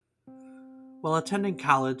While attending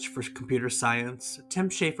college for computer science, Tim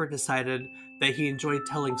Schafer decided that he enjoyed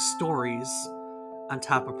telling stories on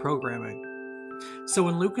top of programming. So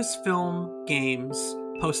when Lucasfilm Games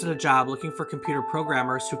posted a job looking for computer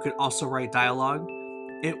programmers who could also write dialogue,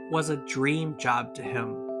 it was a dream job to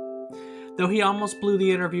him. Though he almost blew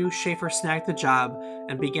the interview, Schafer snagged the job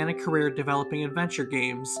and began a career developing adventure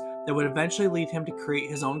games that would eventually lead him to create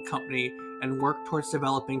his own company and work towards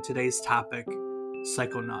developing today's topic,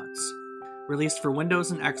 Psychonauts, released for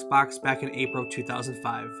Windows and Xbox back in April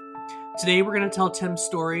 2005. Today we're going to tell Tim's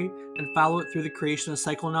story and follow it through the creation of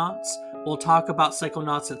Psychonauts. We'll talk about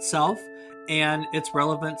Psychonauts itself and its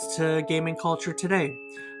relevance to gaming culture today.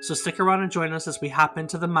 So stick around and join us as we hop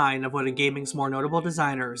into the mind of one of gaming's more notable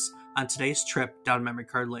designers on today's trip down memory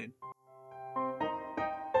card lane.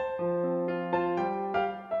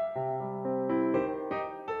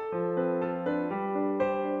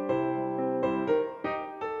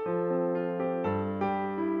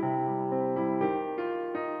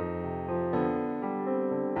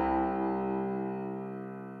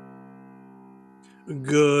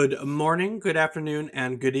 Good morning, good afternoon,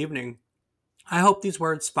 and good evening. I hope these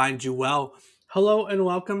words find you well. Hello and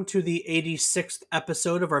welcome to the 86th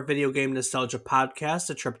episode of our video game nostalgia podcast,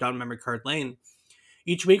 A Trip Down Memory Card Lane.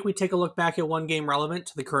 Each week we take a look back at one game relevant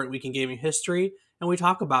to the current week in gaming history, and we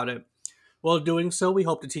talk about it. While doing so, we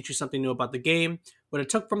hope to teach you something new about the game, what it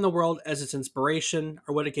took from the world as its inspiration,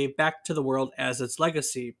 or what it gave back to the world as its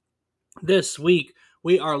legacy. This week,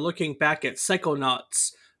 we are looking back at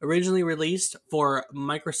Psychonauts, originally released for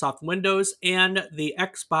Microsoft Windows and the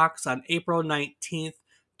Xbox on April 19th,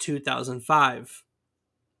 2005.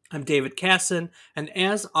 I'm David Casson, and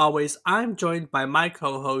as always, I'm joined by my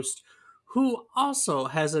co-host, who also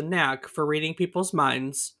has a knack for reading people's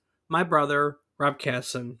minds, my brother, Rob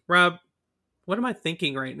Casson. Rob, what am I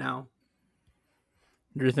thinking right now?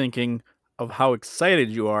 You're thinking of how excited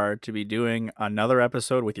you are to be doing another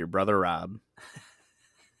episode with your brother Rob.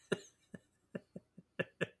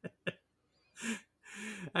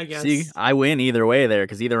 I guess. See, I win either way there,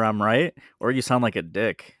 because either I'm right or you sound like a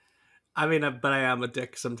dick. I mean, but I am a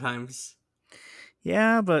dick sometimes.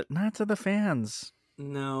 Yeah, but not to the fans.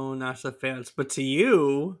 No, not to the fans, but to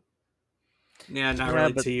you. Yeah, not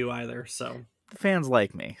really to you either, so. The fans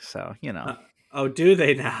like me, so, you know. Oh, do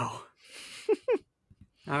they now?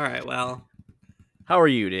 All right, well. How are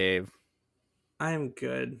you, Dave? I'm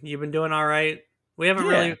good. You've been doing all right?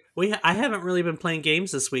 I haven't really been playing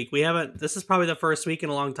games this week. This is probably the first week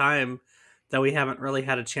in a long time that we haven't really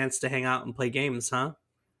had a chance to hang out and play games, huh?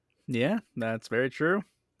 Yeah, that's very true.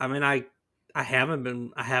 I mean, I haven't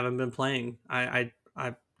been playing. I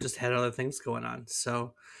just had other things going on.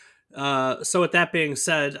 So with that being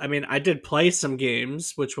said, I mean, I did play some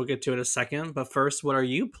games, which we'll get to in a second. But first, what are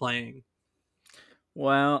you playing?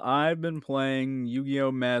 Well, I've been playing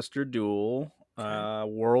Yu-Gi-Oh! Master Duel,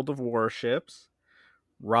 World of Warships,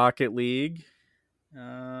 Rocket League.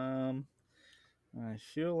 I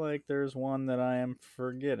feel like there's one that I am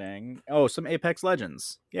forgetting. Oh, some Apex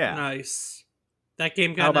Legends. Yeah. Nice. That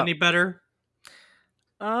game got any better?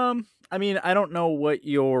 I mean, I don't know what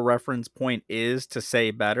your reference point is to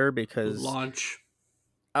say better, because launch.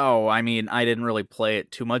 Oh, I mean, I didn't really play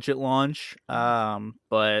it too much at launch.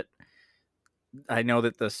 But I know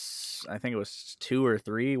that I think it was 2 or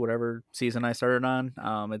 3, whatever season I started on.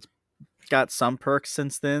 It's got some perks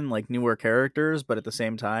since then, like newer characters, but at the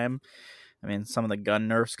same time, I mean, some of the gun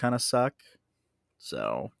nerfs kind of suck.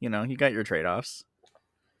 So, you got your trade-offs.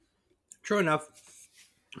 True enough.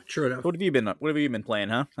 What have you been playing,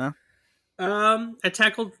 huh? I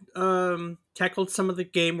tackled some of the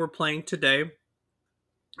game we're playing today,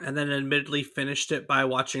 and then admittedly finished it by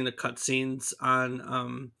watching the cutscenes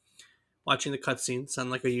on like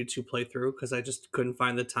a YouTube playthrough, because I just couldn't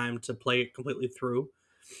find the time to play it completely through.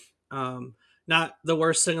 Not the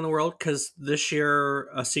worst thing in the world, because this year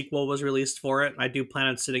a sequel was released for it. I do plan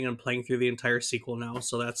on sitting and playing through the entire sequel now,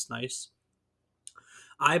 so that's nice.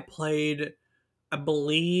 I played, I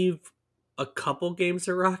believe, a couple games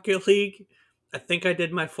of Rocket League. I think I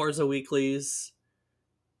did my Forza weeklies.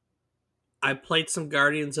 I played some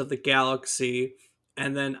Guardians of the Galaxy,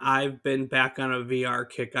 and then I've been back on a VR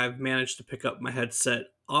kick. I've managed to pick up my headset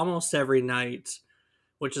almost every night,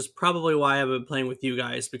 which is probably why I've been playing with you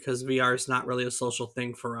guys, because VR is not really a social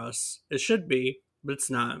thing for us. It should be, but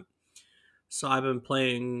it's not. So I've been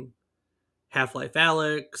playing Half-Life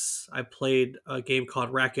Alyx. I played a game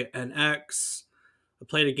called Racket NX. I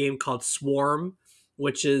played a game called Swarm,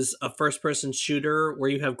 which is a first-person shooter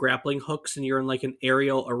where you have grappling hooks and you're in like an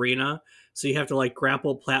aerial arena. So you have to like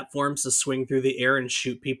grapple platforms to swing through the air and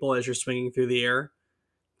shoot people as you're swinging through the air.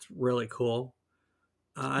 It's really cool.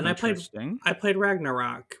 And Interesting. I played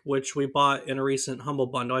Ragnarok, which we bought in a recent Humble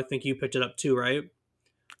Bundle. I think you picked it up too, right?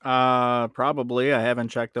 Probably. I haven't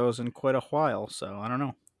checked those in quite a while, so I don't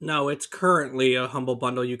know. No, it's currently a Humble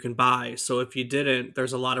Bundle you can buy. So if you didn't,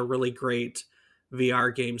 there's a lot of really great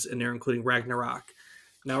VR games in there, including Ragnarok.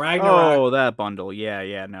 Now, Oh, that bundle. Yeah,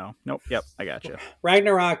 yeah, no. Nope, yep, I gotcha.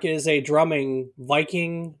 Ragnarok is a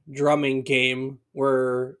Viking drumming game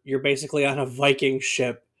where you're basically on a Viking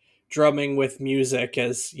ship drumming with music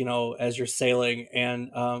as you know as you're sailing,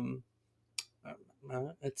 and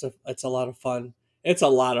it's a lot of fun. It's a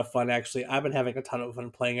lot of fun actually. I've been having a ton of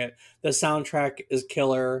fun playing it. The soundtrack is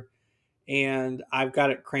killer, and I've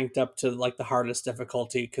got it cranked up to like the hardest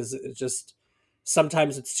difficulty because it just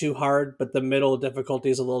sometimes it's too hard, but the middle difficulty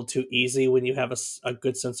is a little too easy when you have a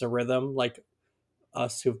good sense of rhythm, like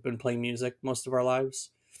us who've been playing music most of our lives.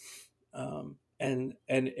 And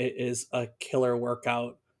it is a killer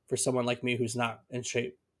workout for someone like me who's not in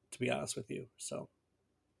shape, to be honest with you. So,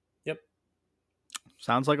 yep,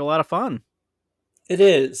 Sounds like a lot of fun. it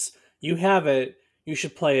is. You have it. You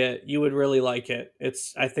should play it. You would really like it.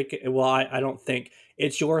 It's. I think. Well, I don't think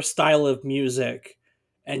it's your style of music,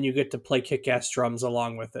 and you get to play kick-ass drums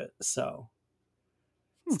along with it. So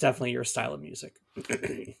it's Hmm. definitely your style of music.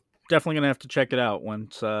 Definitely gonna have to check it out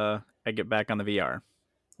once I get back on the VR.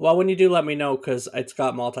 Well, when you do, let me know because it's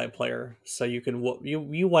got multiplayer, so you can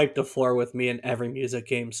you wipe the floor with me in every music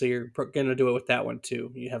game. So you're gonna do it with that one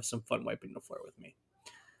too. You have some fun wiping the floor with me.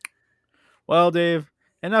 Well, Dave,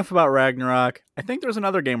 enough about Ragnarok. I think there's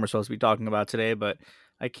another game we're supposed to be talking about today, but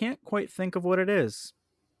I can't quite think of what it is.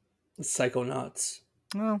 Psychonauts.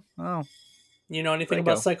 Oh, You know anything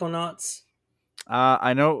there you about go. Psychonauts?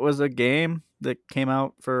 I know it was a game that came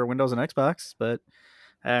out for Windows and Xbox, but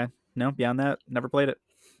no, beyond that, never played it.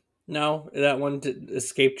 No, that one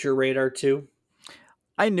escaped your radar too.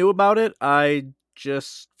 I knew about it. I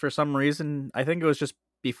just, for some reason, I think it was just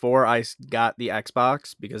before I got the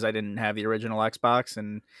Xbox because I didn't have the original Xbox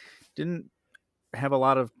and didn't have a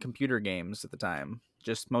lot of computer games at the time.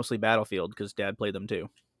 Just mostly Battlefield because Dad played them too.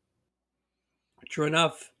 True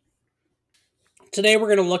enough. Today we're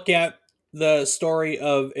gonna look at the story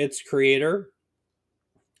of its creator,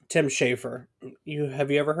 Tim Schafer. You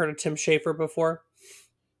have you ever heard of Tim Schafer before?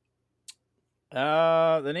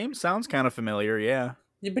 The name sounds kind of familiar. Yeah.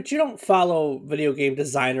 Yeah, but you don't follow video game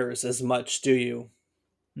designers as much, do you?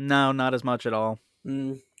 No, not as much at all.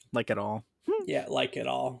 Mm, Like at all. yeah, like it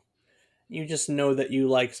all. You just know that you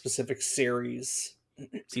like specific series.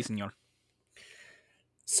 Si, senor.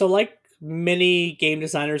 So, like many game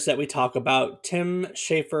designers that we talk about, Tim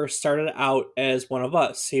Schafer started out as one of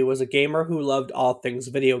us. He was a gamer who loved all things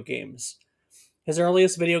video games. His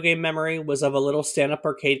earliest video game memory was of a little stand up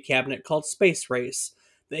arcade cabinet called Space Race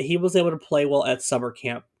that he was able to play while at summer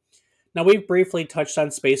camp. Now, we've briefly touched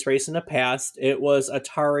on Space Race in the past. It was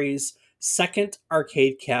Atari's second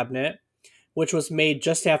arcade cabinet, which was made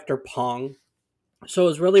just after Pong. So it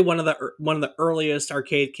was really one of the earliest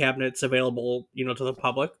arcade cabinets available, you know, to the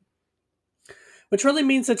public, which really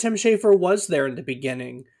means that Tim Schafer was there in the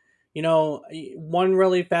beginning. You know, one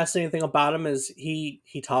really fascinating thing about him is he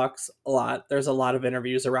talks a lot. There's a lot of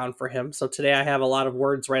interviews around for him. So today I have a lot of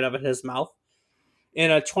words right out of his mouth.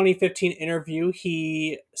 In a 2015 interview,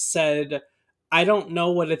 he said, "I don't know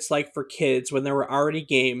what it's like for kids when there were already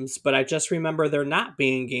games, but I just remember there not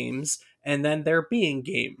being games and then there being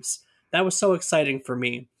games. That was so exciting for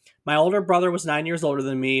me. My older brother was 9 years older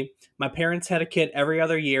than me. My parents had a kid every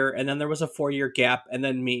other year, and then there was a 4 year gap, and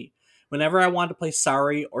then me. Whenever I wanted to play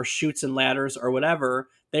Sorry or Shoots and Ladders or whatever,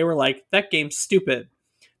 they were like, that game's stupid.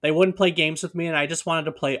 They wouldn't play games with me, and I just wanted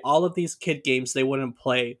to play all of these kid games they wouldn't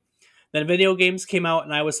play. Then video games came out,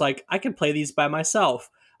 and I was like, I can play these by myself.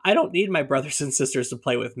 I don't need my brothers and sisters to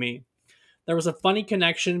play with me. There was a funny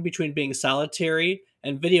connection between being solitary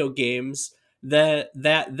and video games that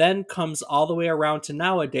then comes all the way around to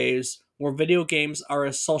nowadays, where video games are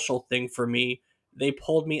a social thing for me. They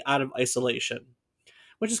pulled me out of isolation,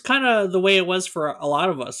 which is kind of the way it was for a lot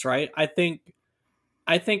of us, right? I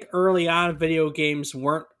think early on video games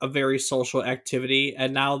weren't a very social activity,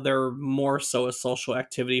 and now they're more so a social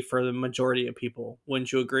activity for the majority of people.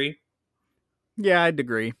 Wouldn't you agree? Yeah, I'd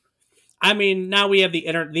agree. I mean, now we have the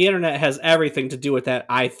internet. The internet has everything to do with that.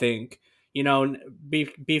 I think, you know,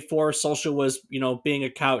 before social was, you know, being a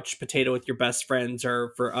couch potato with your best friends,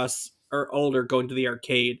 or for us or older going to the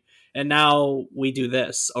arcade, and now we do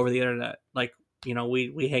this over the internet. Like, you know,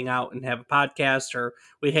 we hang out and have a podcast, or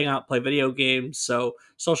we hang out and play video games. So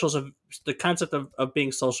socials of the concept of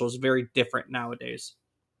being social is very different nowadays.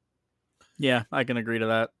 Yeah, I can agree to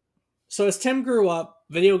that. So as Tim grew up,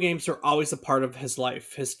 Video games were always a part of his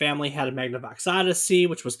life. His family had a Magnavox Odyssey,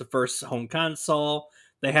 which was the first home console.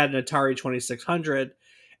 They had an Atari 2600.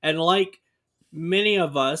 And like many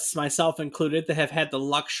of us, myself included, that have had the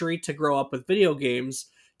luxury to grow up with video games,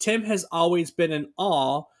 Tim has always been in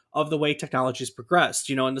awe of the way technology's progressed.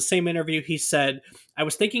 You know, in the same interview, he said, I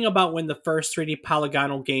was thinking about when the first 3D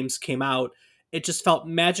polygonal games came out. It just felt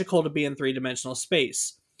magical to be in three-dimensional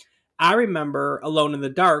space. I remember Alone in the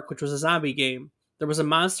Dark, which was a zombie game. There was a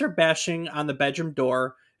monster bashing on the bedroom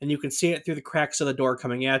door, and you can see it through the cracks of the door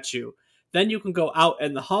coming at you. Then you can go out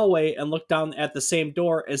in the hallway and look down at the same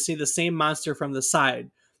door and see the same monster from the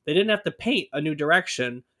side. They didn't have to paint a new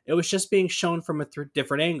direction, it was just being shown from a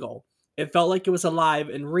different angle. It felt like it was alive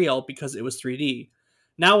and real because it was 3D.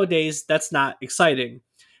 Nowadays, that's not exciting.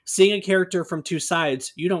 Seeing a character from two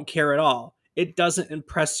sides, you don't care at all. It doesn't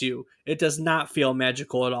impress you. It does not feel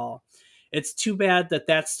magical at all. It's too bad that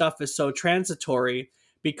that stuff is so transitory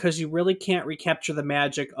because you really can't recapture the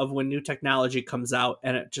magic of when new technology comes out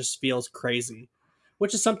and it just feels crazy,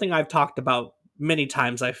 which is something I've talked about many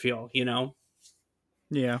times. I feel, you know,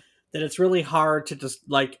 Yeah. that it's really hard to just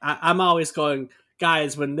like, I'm always going,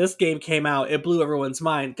 guys, when this game came out, it blew everyone's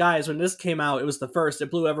mind. Guys, when this came out, it was the first, it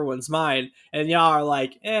blew everyone's mind. And y'all are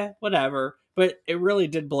like, whatever. But it really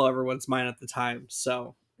did blow everyone's mind at the time.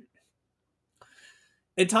 So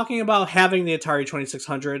in talking about having the Atari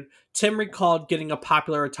 2600, Tim recalled getting a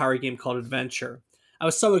popular Atari game called Adventure. I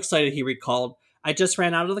was so excited, he recalled. I just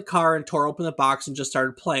ran out of the car and tore open the box and just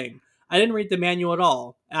started playing. I didn't read the manual at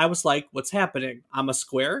all. I was like, what's happening? I'm a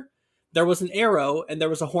square? There was an arrow, and there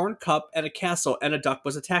was a horned cup and a castle, and a duck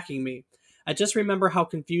was attacking me. I just remember how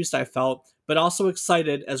confused I felt, but also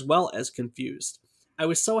excited as well as confused. I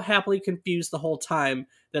was so happily confused the whole time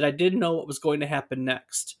that I didn't know what was going to happen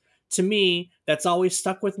next. To me, that's always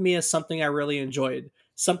stuck with me as something I really enjoyed,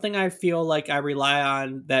 something I feel like I rely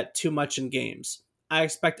on that too much in games. I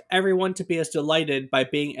expect everyone to be as delighted by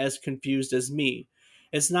being as confused as me.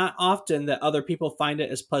 It's not often that other people find it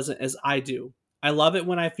as pleasant as I do. I love it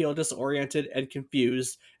when I feel disoriented and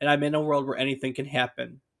confused, and I'm in a world where anything can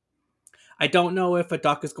happen. I don't know if a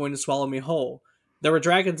duck is going to swallow me whole. There were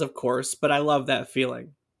dragons, of course, but I love that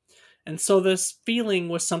feeling. And so this feeling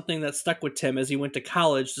was something that stuck with Tim as he went to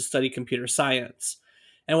college to study computer science.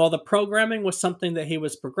 And while the programming was something that he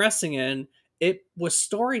was progressing in, it was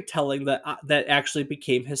storytelling that actually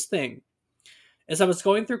became his thing. As I was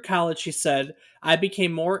going through college, he said, I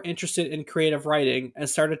became more interested in creative writing and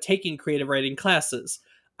started taking creative writing classes.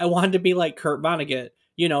 I wanted to be like Kurt Vonnegut,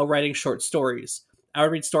 you know, writing short stories. I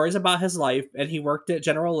would read stories about his life, and he worked at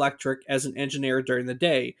General Electric as an engineer during the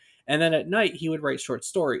day, and then at night he would write short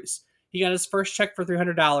stories. He got his first check for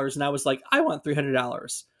 $300, and I was like, I want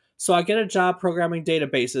 $300. So I get a job programming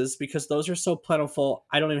databases because those are so plentiful,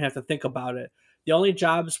 I don't even have to think about it. The only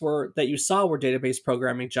jobs were that you saw were database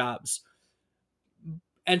programming jobs.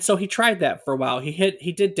 And so he tried that for a while. He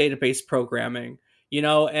did database programming, you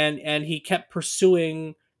know, and he kept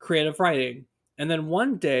pursuing creative writing. And then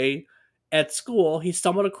one day at school, he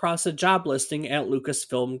stumbled across a job listing at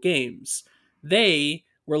Lucasfilm Games. They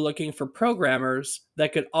were looking for programmers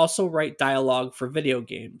that could also write dialogue for video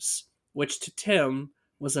games, which to Tim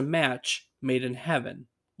was a match made in heaven.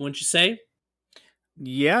 Wouldn't you say?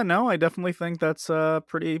 Yeah, no, I definitely think that's a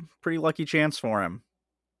pretty lucky chance for him.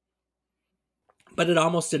 But it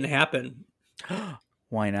almost didn't happen.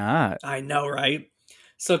 Why not? I know, right?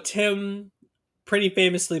 So Tim pretty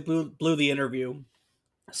famously blew the interview.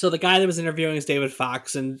 So the guy that was interviewing is David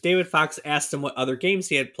Fox, and David Fox asked him what other games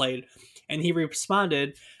he had played, and he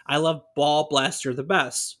responded, I love Ball Blaster the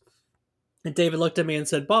best. And David looked at me and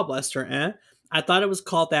said, Ball Blaster, eh? I thought it was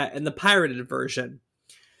called that in the pirated version.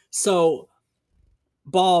 So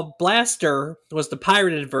Ball Blaster was the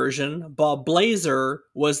pirated version, Ball Blazer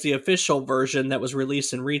was the official version that was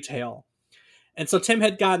released in retail. And so Tim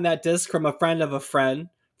had gotten that disc from a friend of a friend,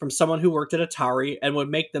 from someone who worked at Atari, and would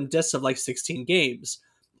make them discs of like 16 games.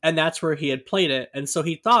 And that's where he had played it. And so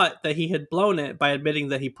he thought that he had blown it by admitting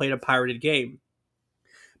that he played a pirated game.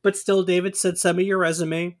 But still, David said, send me your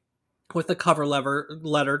resume with a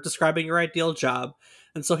letter describing your ideal job.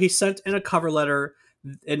 And so he sent in a cover letter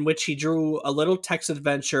in which he drew a little text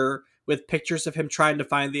adventure with pictures of him trying to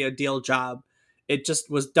find the ideal job. It just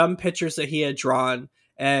was dumb pictures that he had drawn,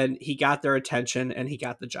 and he got their attention and he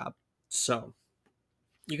got the job. So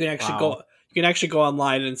you can actually Wow. go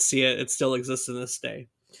online and see it. It still exists in this day.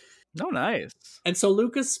 No, nice. And so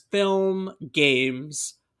Lucasfilm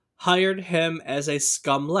Games hired him as a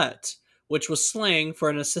scumlet, which was slang for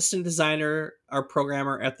an assistant designer or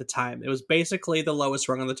programmer at the time. It was basically the lowest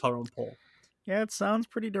rung on the totem pole. Yeah, it sounds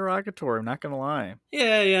pretty derogatory. I'm not gonna lie.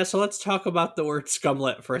 Yeah. So let's talk about the word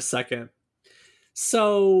scumlet for a second.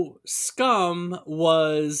 So scum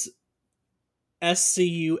was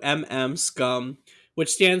SCUMM, which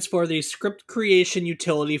stands for the Script Creation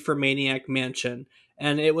Utility for Maniac Mansion,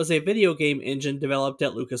 and it was a video game engine developed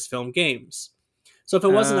at Lucasfilm Games. So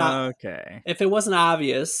Okay. if it wasn't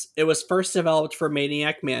obvious, it was first developed for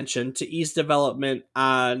Maniac Mansion to ease development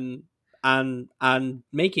on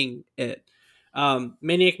making it.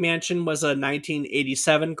 Maniac Mansion was a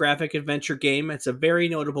 1987 graphic adventure game. It's a very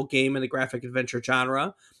notable game in the graphic adventure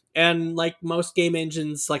genre. And like most game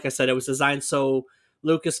engines, like I said, it was designed so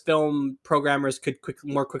Lucasfilm programmers could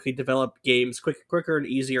more quickly develop games quicker and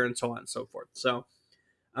easier, and so on and so forth. So,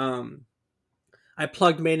 um, I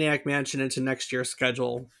plugged Maniac Mansion into next year's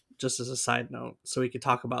schedule just as a side note, so we could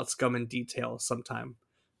talk about Scum in detail sometime.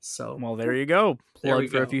 So Well, there you go. there we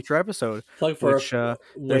Plug for a go. future episode, Plug for a which there's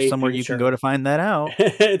way somewhere you can go future. to find that out.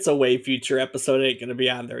 It's a way future episode. It ain't gonna be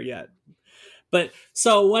on there yet. But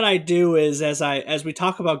so what I do is as we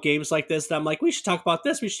talk about games like this, I'm like, we should talk about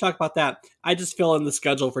this, we should talk about that. I just fill in the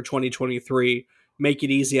schedule for 2023, make it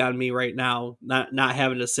easy on me right now, not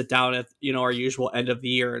having to sit down at our usual end of the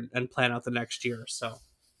year and plan out the next year. So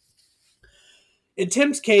in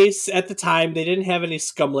Tim's case, at the time, they didn't have any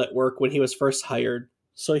scumlet work when he was first hired.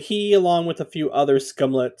 So he, along with a few other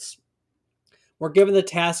scumlets, were given the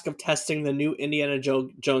task of testing the new Indiana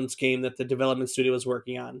Jones game that the development studio was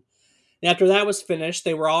working on. And after that was finished,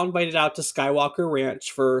 they were all invited out to Skywalker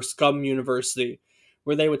Ranch for Scum University,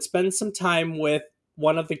 where they would spend some time with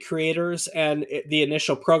one of the creators and the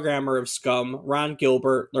initial programmer of Scum, Ron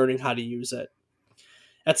Gilbert, learning how to use it.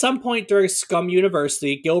 At some point during Scum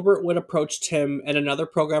University, Gilbert would approach Tim and another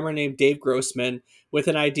programmer named Dave Grossman with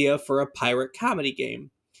an idea for a pirate comedy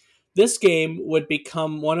game. This game would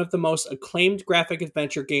become one of the most acclaimed graphic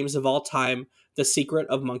adventure games of all time, The Secret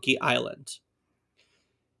of Monkey Island.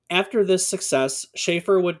 After this success,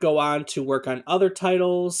 Schafer would go on to work on other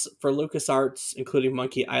titles for LucasArts, including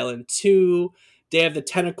Monkey Island 2, Day of the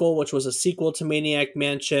Tentacle, which was a sequel to Maniac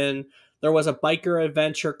Mansion. There was a biker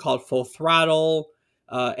adventure called Full Throttle,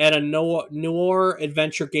 and a noir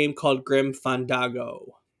adventure game called Grim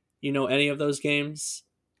Fandango. You know any of those games?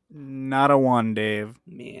 Not a one, Dave.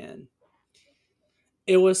 Man.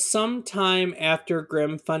 It was some time after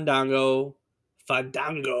Grim Fandango.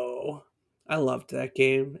 Fandango. I loved that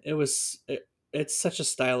game. It's such a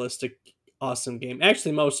stylistic, awesome game.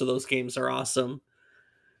 Actually, most of those games are awesome.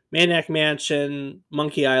 Maniac Mansion,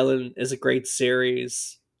 Monkey Island is a great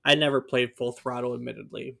series. I never played Full Throttle,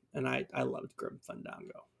 admittedly, and I loved Grim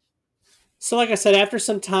Fandango. So, like I said, after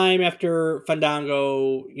some time after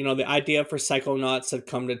Fandango, the idea for Psychonauts had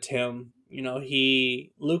come to Tim.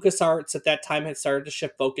 LucasArts at that time had started to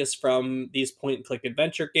shift focus from these point and click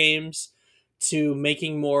adventure games to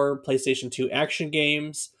making more PlayStation 2 action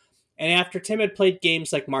games. And after Tim had played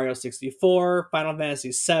games like Mario 64, Final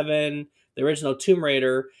Fantasy 7, the original Tomb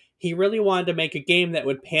Raider, he really wanted to make a game that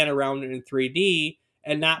would pan around in 3D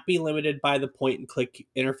and not be limited by the point and click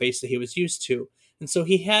interface that he was used to. And so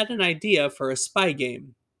he had an idea for a spy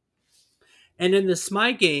game. And in this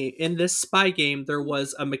spy game, there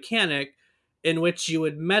was a mechanic in which you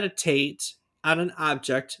would meditate on an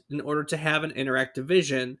object in order to have an interactive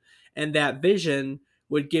vision, and that vision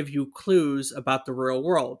would give you clues about the real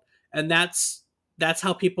world. And that's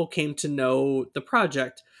how people came to know the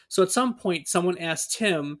project. So at some point, someone asked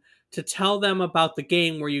him to tell them about the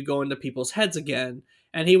game where you go into people's heads again,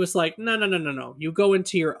 and he was like, no. You go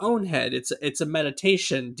into your own head. It's a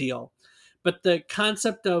meditation deal. But the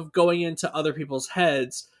concept of going into other people's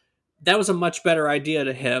heads, that was a much better idea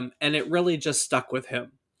to him, and it really just stuck with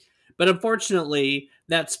him. But unfortunately,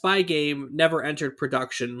 that spy game never entered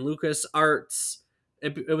production. It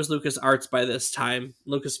was LucasArts by this time.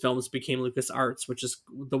 Lucasfilms became LucasArts, which is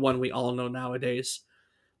the one we all know nowadays.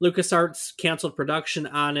 LucasArts canceled production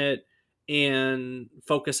on it and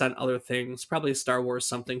focused on other things, probably Star Wars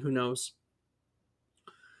something, who knows.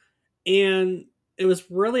 And it was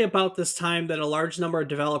really about this time that a large number of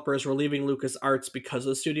developers were leaving LucasArts because of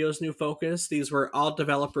the studio's new focus. These were all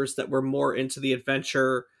developers that were more into the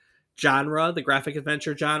adventure genre, the graphic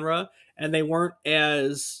adventure genre, and they weren't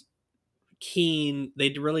as keen. They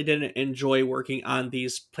really didn't enjoy working on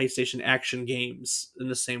these PlayStation action games in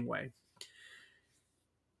the same way.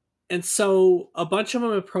 And so a bunch of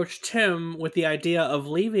them approached Tim with the idea of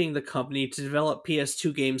leaving the company to develop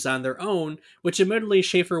PS2 games on their own, which admittedly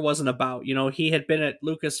Schafer wasn't about. He had been at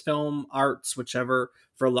Lucasfilm Arts, whichever,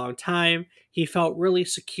 for a long time. He felt really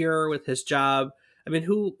secure with his job. I mean,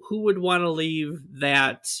 who would want to leave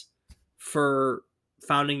that for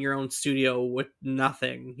founding your own studio with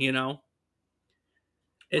nothing?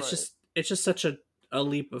 Right. it's just such a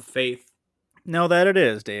leap of faith. No, that it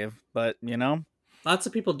is, Dave. But you know, Lots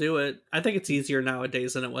of people do it. I think it's easier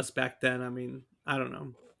nowadays than it was back then. I mean, I don't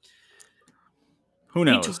know. who He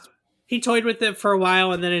to- knows? he toyed with it for a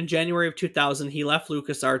while, and then in January of 2000, he left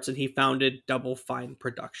LucasArts and he founded Double Fine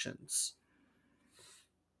Productions.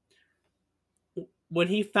 When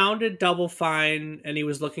he founded Double Fine and he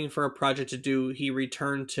was looking for a project to do, he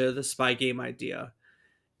returned to the spy game idea.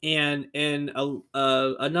 And in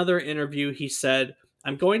another interview, he said,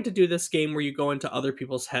 "I'm going to do this game where you go into other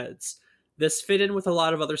people's heads. This fit in with a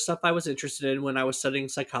lot of other stuff I was interested in when I was studying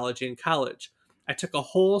psychology in college. I took a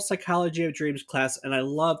whole psychology of dreams class, and I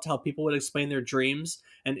loved how people would explain their dreams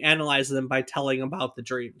and analyze them by telling about the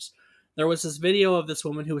dreams. There was this video of this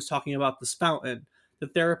woman who was talking about this fountain. The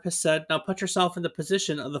therapist said, 'Now put yourself in the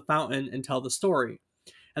position of the fountain and tell the story.'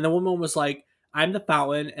 And the woman was like, 'I'm the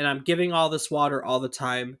fountain and I'm giving all this water all the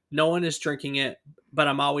time. No one is drinking it, but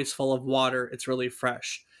I'm always full of water. It's really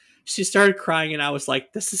fresh.'" She started crying, and I was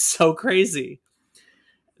like, this is so crazy.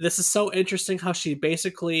 This is so interesting how she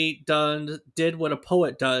basically did what a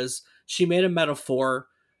poet does. She made a metaphor,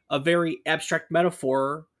 a very abstract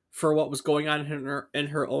metaphor for what was going on in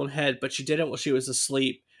her own head, but she did it while she was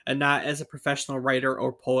asleep and not as a professional writer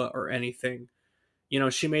or poet or anything. You know,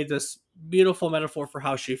 she made this beautiful metaphor for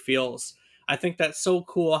how she feels. I think that's so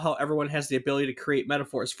cool how everyone has the ability to create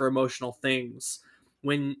metaphors for emotional things.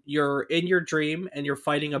 When you're in your dream and you're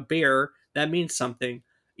fighting a bear, that means something,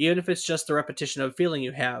 even if it's just the repetition of a feeling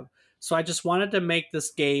you have. So I just wanted to make this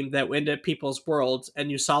game that went into people's worlds, and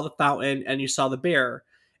you saw the fountain and you saw the bear,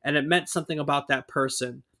 and it meant something about that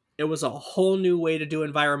person. It was a whole new way to do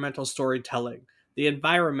environmental storytelling. The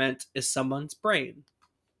environment is someone's brain.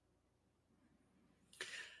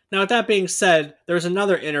 Now, with that being said, there's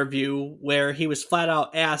another interview where he was flat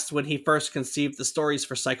out asked when he first conceived the stories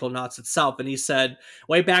for Psychonauts itself, and he said,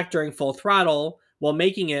 way back during Full Throttle, while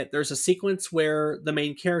making it, there's a sequence where the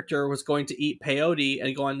main character was going to eat peyote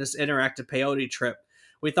and go on this interactive peyote trip.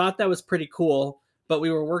 We thought that was pretty cool, but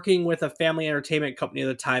we were working with a family entertainment company at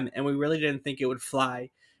the time, and we really didn't think it would fly.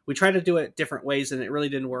 We tried to do it different ways, and it really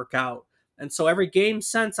didn't work out. And so every game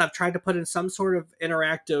since, I've tried to put in some sort of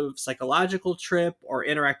interactive psychological trip or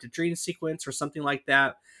interactive dream sequence or something like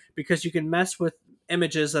that, because you can mess with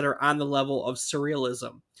images that are on the level of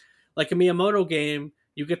surrealism. Like a Miyamoto game,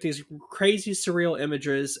 you get these crazy surreal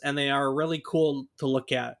images and they are really cool to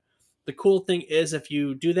look at. The cool thing is, if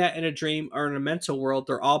you do that in a dream or in a mental world,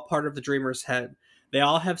 they're all part of the dreamer's head. They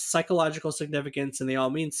all have psychological significance and they all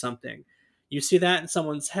mean something. You see that in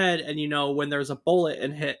someone's head, and you know when there's a bullet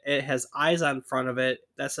and it has eyes on front of it,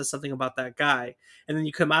 that says something about that guy. And then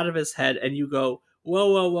you come out of his head and you go,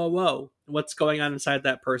 whoa, whoa, whoa, whoa, what's going on inside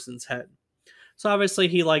that person's head? So obviously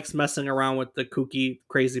he likes messing around with the kooky,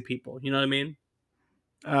 crazy people. You know what I mean?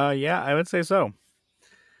 Yeah, I would say so.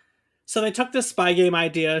 So they took this spy game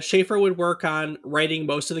idea. Schafer would work on writing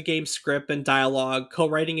most of the game's script and dialogue,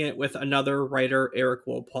 co-writing it with another writer, Eric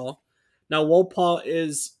Wolpaw. Now, Wolpaw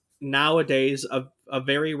is nowadays a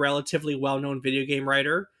very relatively well-known video game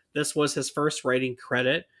writer. This was his first writing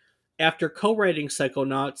credit. After co-writing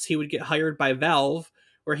Psychonauts, he would get hired by Valve,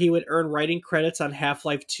 where he would earn writing credits on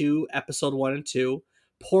Half-Life 2, Episode 1 and 2,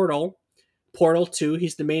 Portal, Portal 2.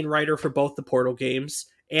 He's the main writer for both the Portal games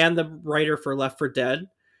and the writer for Left 4 Dead.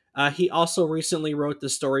 He also recently wrote the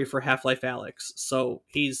story for Half-Life Alyx, so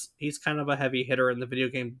he's kind of a heavy hitter in the video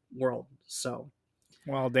game world. So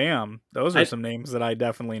Well, damn, those are I some names that I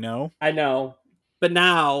definitely know. I know, but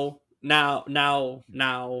now,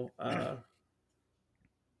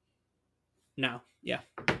 yeah,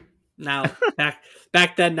 now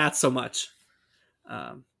back then not so much.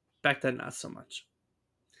 Um, back then not so much.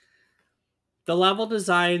 The level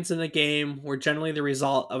designs in the game were generally the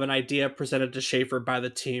result of an idea presented to Schafer by the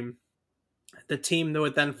team. The team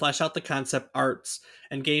would then flesh out the concept arts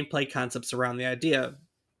and gameplay concepts around the idea.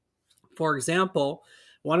 For example,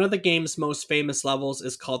 one of the game's most famous levels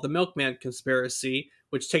is called the Milkman Conspiracy,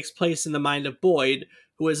 which takes place in the mind of Boyd,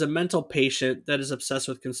 who is a mental patient that is obsessed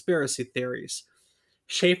with conspiracy theories.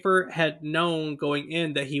 Schafer had known going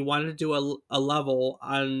in that he wanted to do a level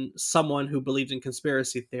on someone who believed in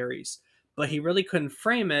conspiracy theories, but he really couldn't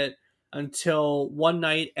frame it until one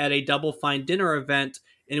night at a Double Fine dinner event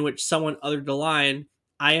in which someone uttered the line,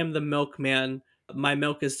 "I am the milkman, my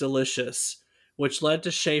milk is delicious," which led to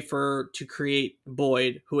Schafer to create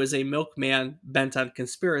Boyd, who is a milkman bent on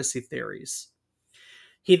conspiracy theories.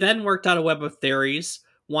 He then worked out a web of theories,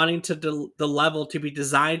 wanting the level to be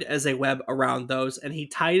designed as a web around those, and he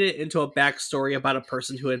tied it into a backstory about a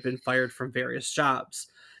person who had been fired from various jobs.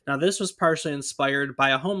 Now, this was partially inspired by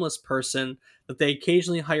a homeless person that they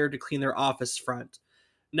occasionally hired to clean their office front.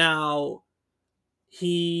 Now,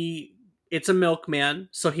 he it's a milkman,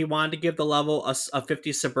 so he wanted to give the level a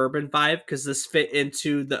 50 suburban vibe because this fit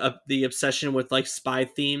into the obsession with like spy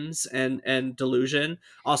themes and delusion,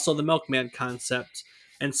 also the milkman concept.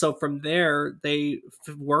 And so from there they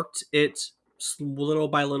worked it little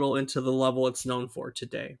by little into the level it's known for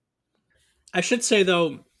today. I should say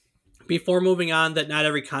though, before moving on, that not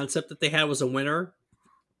every concept that they had was a winner.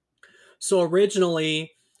 So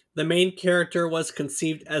originally, the main character was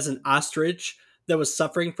conceived as an ostrich that was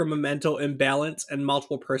suffering from a mental imbalance and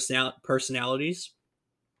multiple personalities.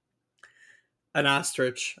 An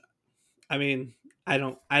ostrich. I mean, I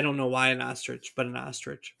don't know why an ostrich, but an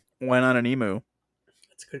ostrich. Went on an emu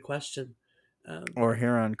That's a good question. Um, or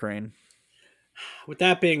heron crane. with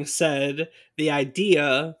that being said, the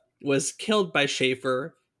idea was killed by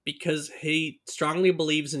Schafer because he strongly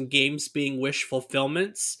believes in games being wish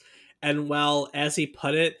fulfillments. And well, as he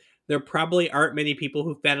put it, there probably aren't many people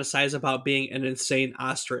who fantasize about being an insane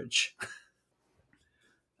ostrich.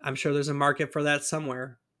 I'm sure there's a market for that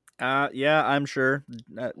somewhere. Yeah, I'm sure.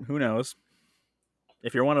 Who knows?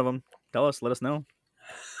 If you're one of them, tell us. Let us know.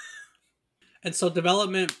 And so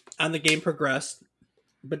development on the game progressed,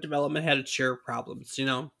 but development had its share of problems.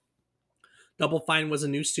 Double Fine was a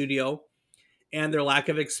new studio, and their lack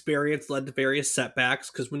of experience led to various setbacks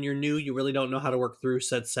because when you're new, you really don't know how to work through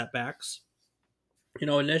said setbacks.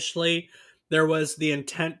 Initially, there was the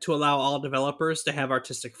intent to allow all developers to have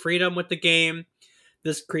artistic freedom with the game.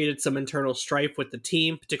 This created some internal strife with the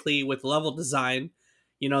team, particularly with level design.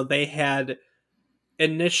 They had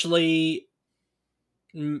initially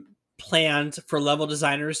planned for level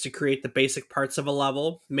designers to create the basic parts of a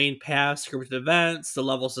level, main path, scripted events, the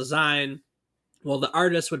level's design. Well, the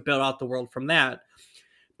artists would build out the world from that.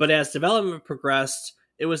 But as development progressed,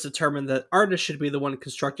 it was determined that artists should be the one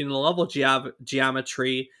constructing the level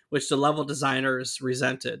geometry, which the level designers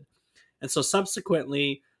resented. And so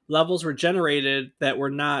subsequently, levels were generated that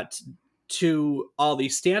were not to all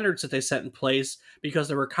these standards that they set in place because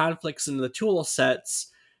there were conflicts in the tool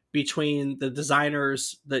sets between the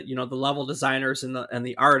designers, the level designers and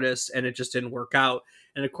the artists, and it just didn't work out.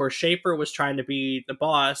 And of course, Schafer was trying to be the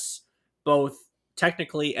boss, both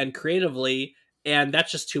technically and creatively, and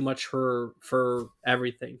that's just too much for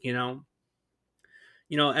everything.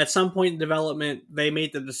 At some point in development, they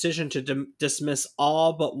made the decision to dismiss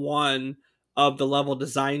all but one of the level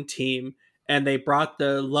design team, and they brought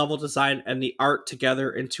the level design and the art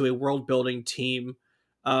together into a world building team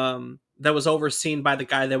that was overseen by the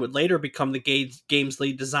guy that would later become the game's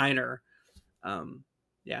lead designer. Um,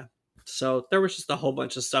 yeah. So there was just a whole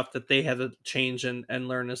bunch of stuff that they had to change and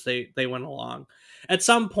learn as they went along. At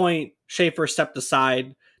some point, Schafer stepped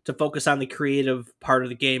aside to focus on the creative part of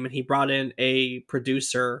the game, and he brought in a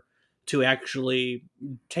producer to actually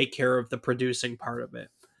take care of the producing part of it.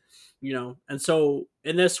 And so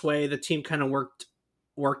in this way, the team kind of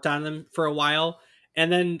worked on them for a while,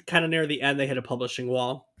 and then kind of near the end, they hit a publishing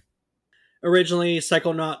wall. Originally,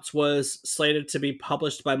 Psychonauts was slated to be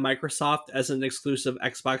published by Microsoft as an exclusive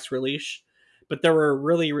Xbox release, but there were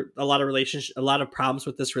really a lot of problems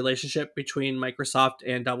with this relationship between Microsoft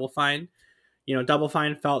and Double Fine. Double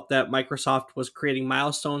Fine felt that Microsoft was creating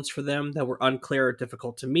milestones for them that were unclear or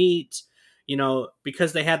difficult to meet.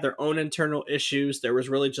 Because they had their own internal issues, there was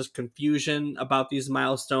really just confusion about these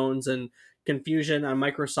milestones and confusion on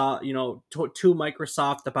Microsoft, to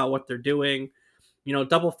Microsoft about what they're doing.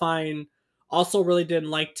 Double Fine also really they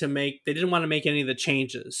didn't want to make any of the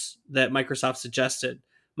changes that Microsoft suggested.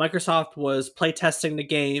 Microsoft was playtesting the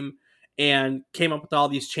game and came up with all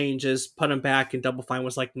these changes, put them back, and Double Fine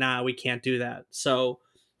was like, nah, we can't do that. So,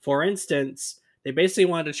 for instance, they basically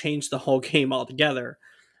wanted to change the whole game altogether.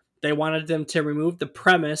 They wanted them to remove the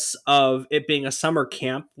premise of it being a summer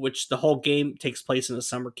camp, which the whole game takes place in a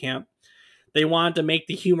summer camp. They wanted to make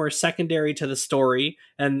the humor secondary to the story,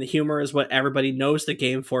 and the humor is what everybody knows the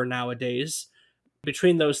game for nowadays.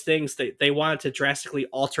 Between those things, they wanted to drastically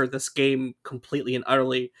alter this game completely and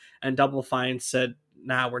utterly, and Double Fine said,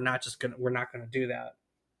 nah, we're not gonna do that.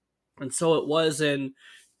 And so it was in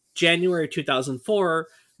January 2004,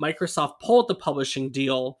 Microsoft pulled the publishing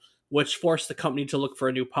deal, which forced the company to look for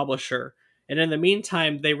a new publisher. And in the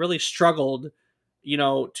meantime, they really struggled,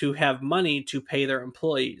 to have money to pay their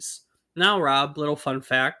employees. Now, Rob, little fun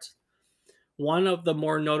fact. One of the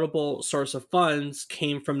more notable source of funds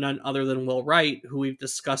came from none other than Will Wright, who we've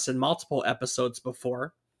discussed in multiple episodes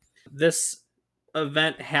before. This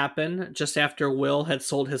event happened just after Will had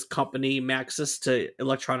sold his company Maxis to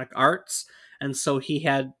Electronic Arts, and so he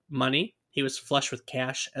had money. He was flush with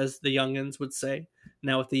cash, as the youngins would say.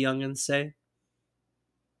 Now, what the youngins say.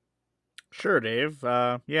 Sure, Dave.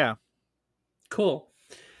 Yeah. Cool.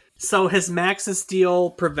 So his Maxis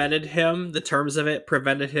deal prevented him, the terms of it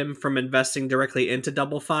prevented him from investing directly into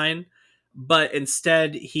Double Fine, but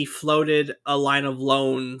instead he floated a line of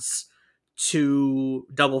loans to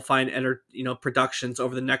Double Fine Productions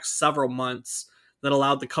over the next several months that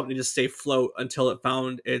allowed the company to stay afloat until it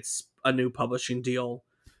found its a new publishing deal.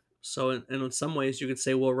 So in some ways you could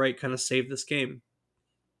say Will Wright kind of saved this game.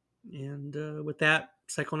 And with that,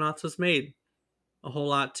 Psychonauts was made. A whole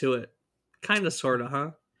lot to it. Kind of, sort of,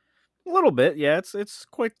 huh? A little bit, yeah. It's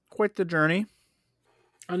quite the journey.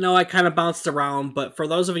 I know I kind of bounced around, but for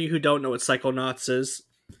those of you who don't know what Psychonauts is,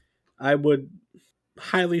 I would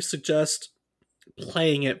highly suggest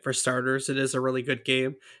playing it for starters. It is a really good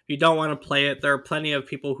game. If you don't want to play it, there are plenty of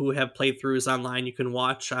people who have playthroughs online you can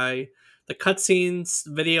watch. The cutscenes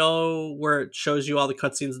video where it shows you all the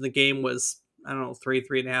cutscenes in the game was, I don't know,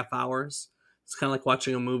 3.5 hours. It's kind of like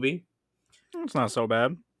watching a movie. It's not so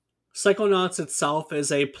bad. Psychonauts itself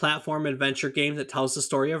is a platform adventure game that tells the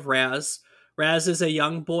story of Raz. Raz is a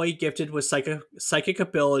young boy gifted with psychic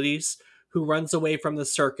abilities who runs away from the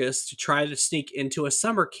circus to try to sneak into a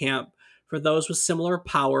summer camp for those with similar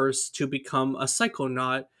powers to become a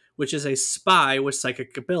psychonaut, which is a spy with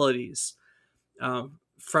psychic abilities.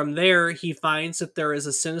 From there, he finds that there is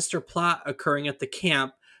a sinister plot occurring at the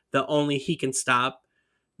camp that only he can stop.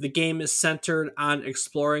 The game is centered on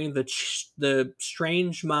exploring the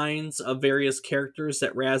strange minds of various characters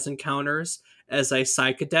that Raz encounters as a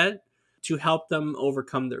Psy Cadet to help them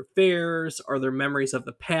overcome their fears or their memories of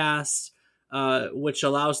the past, which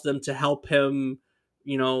allows them to help him,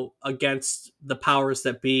 against the powers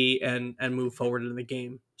that be and move forward in the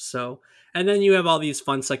game. So, and then you have all these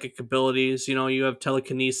fun psychic abilities. You have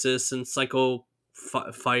telekinesis and psycho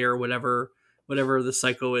fire, whatever the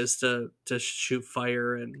psycho is to shoot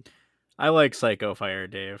fire, and I like Psycho Fire,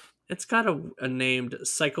 Dave. it's got a named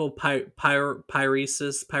psycho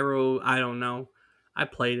pyresis pyro. I don't know. I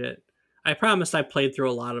played it. I promised I played through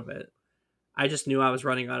a lot of it. I just knew I was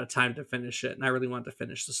running out of time to finish it, and I really wanted to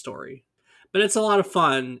finish the story. But it's a lot of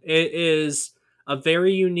fun. It is a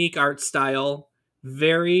very unique art style,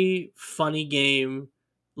 very funny game.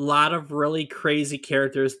 A lot of really crazy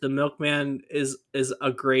characters. The Milkman is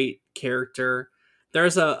a great character.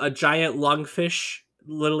 There's a giant lungfish.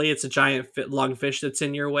 Literally, it's a giant lungfish that's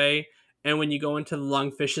in your way. And when you go into the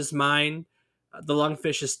lungfish's mind, the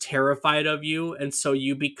lungfish is terrified of you, and so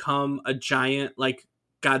you become a giant like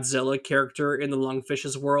Godzilla character in the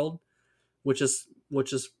lungfish's world, which is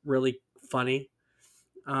really funny.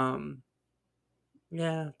 Um,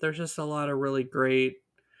 yeah, there's just a lot of really great.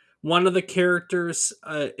 One of the characters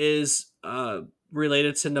is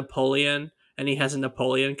related to Napoleon, and he has a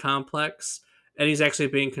Napoleon complex, and he's actually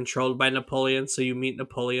being controlled by Napoleon. So you meet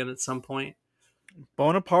Napoleon at some point.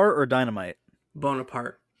 Bonaparte or Dynamite?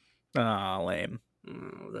 Bonaparte. Ah, lame.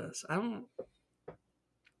 This I don't. I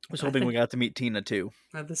was I hoping we think got to meet Tina too.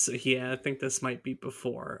 this. Yeah, I think this might be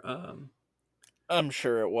before. I'm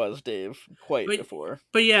sure it was, Dave. Quite But before.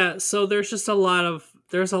 but yeah, so there's a lot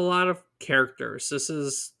of characters. This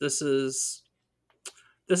is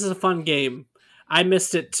a fun game. I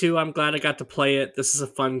missed it too. I'm glad I got to play it. This is a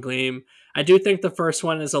fun game. I do think the first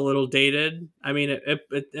one is a little dated. I mean,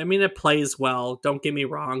 it plays well. Don't get me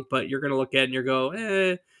wrong, but you're gonna look at it and you're go,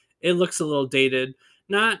 it looks a little dated.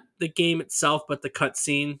 Not the game itself, but the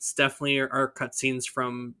cutscenes definitely are cutscenes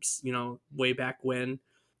from way back when.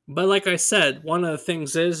 But like I said, one of the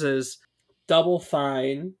things is Double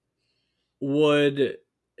Fine would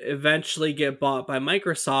eventually get bought by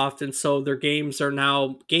Microsoft, and so their games are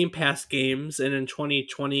now Game Pass games. And in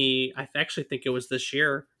 2020, I actually think it was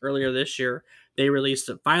earlier this year, they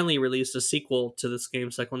finally released a sequel to this game,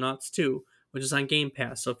 Psychonauts 2, which is on Game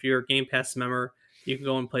Pass. So if you're a Game Pass member, you can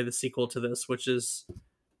go and play the sequel to this, which is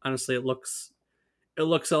honestly it looks a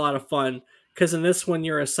lot of fun. Because in this one,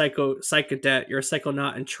 you're a psychodet, you're a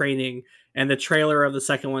psychonaut in training, and the trailer of the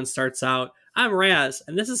second one starts out, "I'm Raz,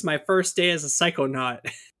 and this is my first day as a psychonaut."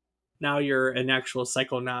 Now you're an actual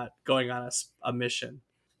psychonaut going on a mission.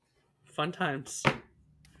 Fun times.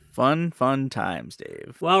 Fun times,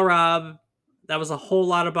 Dave. Well, Rob, that was a whole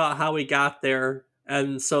lot about how we got there.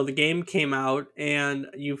 And so the game came out, and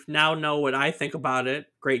you now know what I think about it.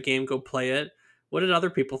 Great game, go play it. What did other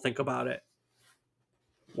people think about it?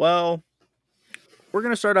 Well, we're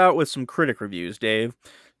going to start out with some critic reviews, Dave.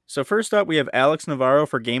 So first up, we have Alex Navarro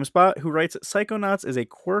for GameSpot, who writes that Psychonauts is a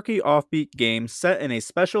quirky offbeat game set in a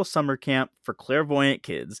special summer camp for clairvoyant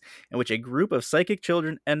kids, in which a group of psychic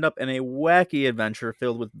children end up in a wacky adventure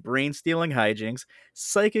filled with brain-stealing hijinks,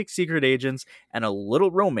 psychic secret agents, and a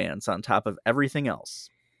little romance on top of everything else.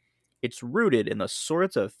 It's rooted in the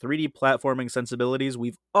sorts of 3D platforming sensibilities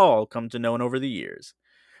we've all come to know over the years.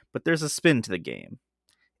 But there's a spin to the game.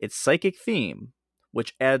 Its psychic theme,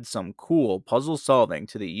 which adds some cool puzzle solving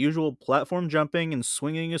to the usual platform jumping and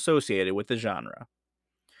swinging associated with the genre.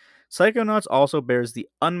 Psychonauts also bears the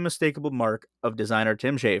unmistakable mark of designer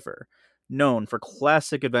Tim Schafer, known for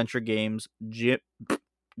classic adventure games Grim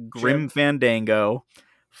Jib. Fandango,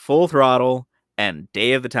 Full Throttle, and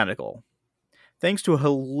Day of the Tentacle. Thanks to a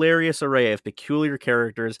hilarious array of peculiar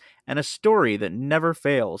characters and a story that never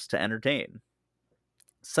fails to entertain.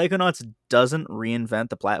 Psychonauts doesn't reinvent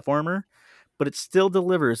the platformer, but it still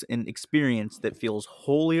delivers an experience that feels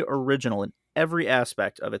wholly original in every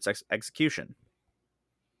aspect of its execution.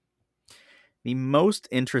 The most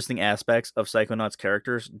interesting aspects of Psychonauts'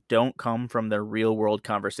 characters don't come from their real world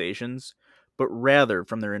conversations, but rather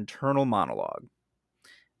from their internal monologue.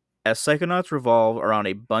 As Psychonauts revolve around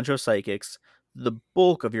a bunch of psychics, the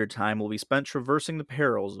bulk of your time will be spent traversing the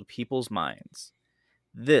perils of people's minds.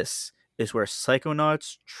 This is where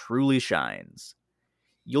Psychonauts truly shines.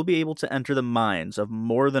 You'll be able to enter the minds of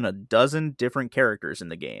more than a dozen different characters in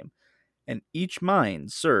the game, and each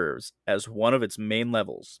mind serves as one of its main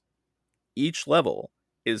levels. Each level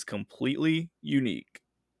is completely unique.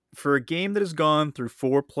 For a game that has gone through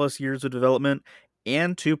 4+ years of development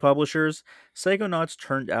and two publishers, Psychonauts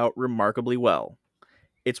turned out remarkably well.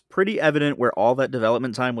 It's pretty evident where all that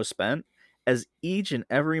development time was spent, as each and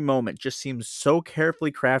every moment just seems so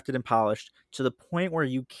carefully crafted and polished to the point where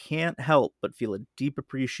you can't help but feel a deep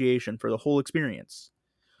appreciation for the whole experience.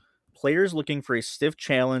 Players looking for a stiff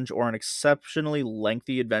challenge or an exceptionally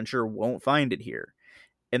lengthy adventure won't find it here,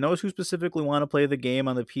 and those who specifically want to play the game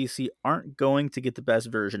on the PC aren't going to get the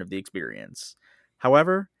best version of the experience.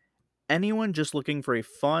 However, anyone just looking for a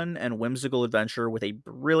fun and whimsical adventure with a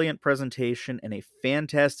brilliant presentation and a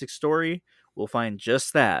fantastic story will find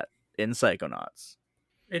just that in Psychonauts.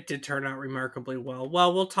 It did turn out remarkably well.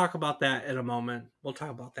 Well, we'll talk about that in a moment. We'll talk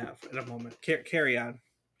about that in a moment. Carry on.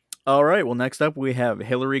 All right, well, next up we have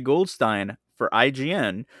Hillary Goldstein for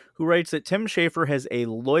IGN, who writes that Tim Schafer has a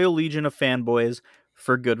loyal legion of fanboys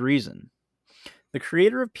for good reason. The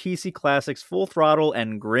creator of PC classics Full Throttle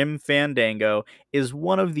and Grim Fandango is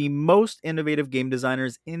one of the most innovative game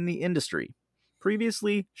designers in the industry.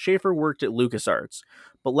 Previously, Schafer worked at LucasArts,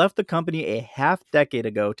 but left the company a half decade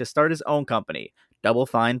ago to start his own company, Double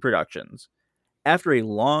Fine Productions. After a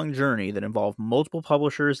long journey that involved multiple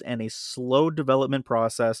publishers and a slow development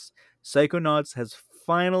process, Psychonauts has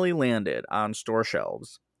finally landed on store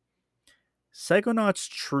shelves. Psychonauts'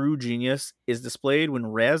 true genius is displayed when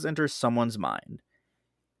Raz enters someone's mind.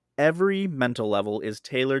 Every mental level is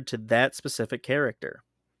tailored to that specific character.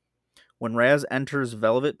 When Raz enters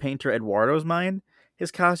Velvet Painter Eduardo's mind,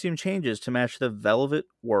 his costume changes to match the Velvet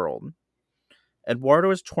world.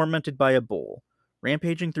 Eduardo is tormented by a bull,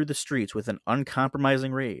 rampaging through the streets with an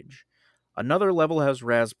uncompromising rage. Another level has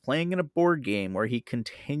Raz playing in a board game where he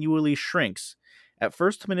continually shrinks, at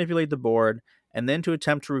first to manipulate the board, and then to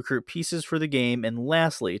attempt to recruit pieces for the game, and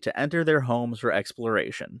lastly, to enter their homes for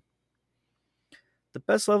exploration. The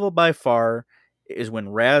best level by far is when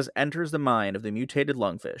Raz enters the mind of the mutated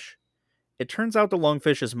lungfish. It turns out the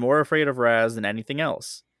lungfish is more afraid of Raz than anything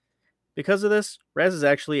else. Because of this, Raz is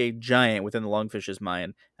actually a giant within the lungfish's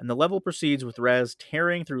mind, and the level proceeds with Raz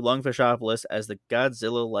tearing through Lungfishopolis as the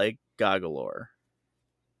Godzilla-like Goggalor.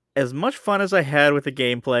 As much fun as I had with the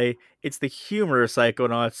gameplay, it's the humor of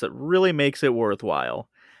Psychonauts that really makes it worthwhile.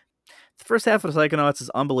 The first half of Psychonauts is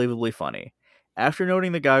unbelievably funny. After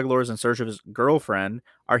noting the Goggalor is in search of his girlfriend,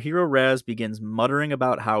 our hero Raz begins muttering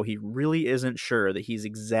about how he really isn't sure that he's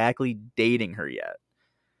exactly dating her yet.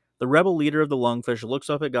 The rebel leader of the Lungfish looks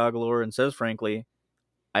up at Goggalor and says frankly,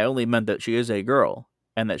 "I only meant that she is a girl,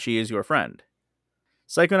 and that she is your friend."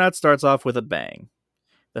 Psychonauts starts off with a bang.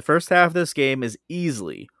 The first half of this game is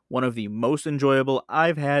easily one of the most enjoyable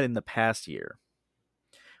I've had in the past year.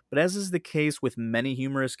 But as is the case with many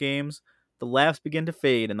humorous games, the laughs begin to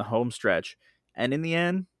fade in the home stretch, and in the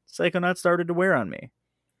end, Psychonauts started to wear on me.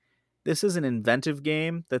 This is an inventive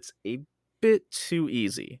game that's a bit too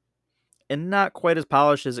easy, and not quite as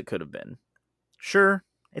polished as it could have been. Sure,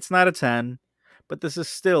 it's not a 10, but this is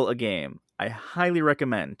still a game I highly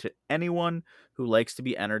recommend to anyone who likes to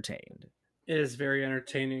be entertained. It is very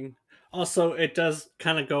entertaining. Also, it does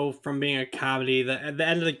kind of go from being a comedy. At the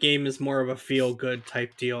end of the game is more of a feel good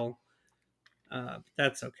type deal.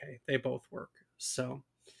 That's okay. They both work. So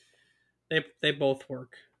they both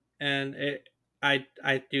work, and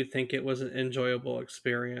I do think it was an enjoyable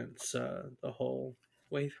experience the whole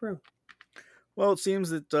way through. Well, it seems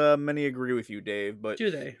that many agree with you, Dave, but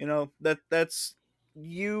Do they? that's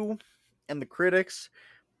you and the critics,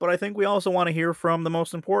 but I think we also want to hear from the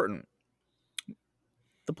most important,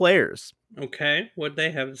 the players. Okay, what'd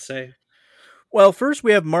they have to say? Well, first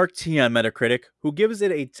we have Mark T on Metacritic, who gives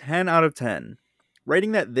it a 10 out of 10,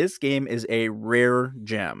 writing that this game is a rare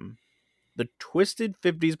gem. The twisted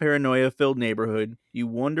 50s paranoia filled neighborhood you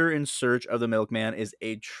wander in search of the milkman is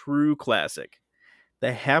a true classic.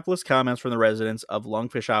 The hapless comments from the residents of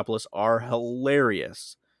Lungfishopolis are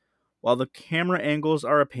hilarious. While the camera angles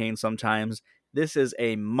are a pain sometimes, this is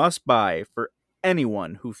a must buy for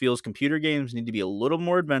anyone who feels computer games need to be a little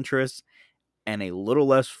more adventurous and a little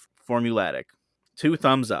less formulatic. Two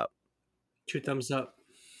thumbs up. Two thumbs up.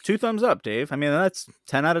 Two thumbs up, Dave. I mean, that's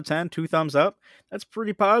 10 out of 10, two thumbs up. That's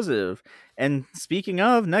pretty positive. And speaking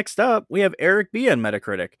of, next up, we have Eric B on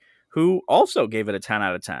Metacritic, who also gave it a 10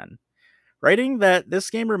 out of 10, writing that this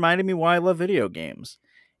game reminded me why I love video games.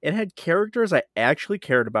 It had characters I actually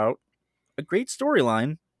cared about, a great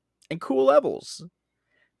storyline, and cool levels.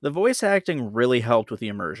 The voice acting really helped with the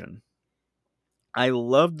immersion. I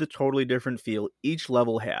loved the totally different feel each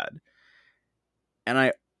level had. And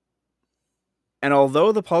I and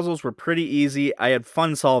although the puzzles were pretty easy, I had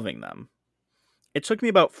fun solving them. It took me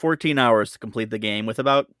about 14 hours to complete the game with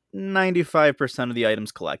about 95% of the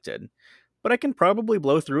items collected, but I can probably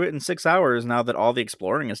blow through it in 6 hours now that all the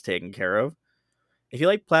exploring is taken care of. If you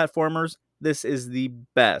like platformers, this is the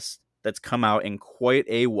best that's come out in quite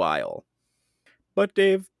a while. But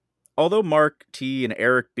Dave, although Mark T and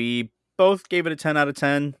Eric B both gave it a 10 out of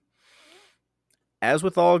 10, as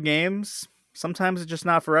with all games, sometimes it's just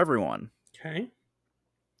not for everyone. Okay.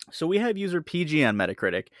 So we have user PG on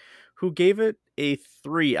Metacritic, who gave it a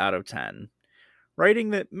 3 out of 10, writing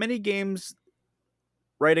that many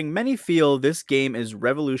feel this game is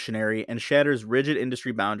revolutionary and shatters rigid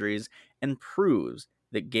industry boundaries and proves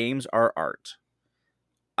that games are art.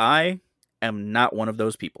 I am not one of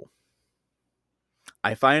those people.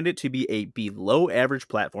 I find it to be a below average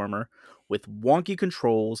platformer with wonky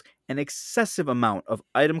controls and excessive amount of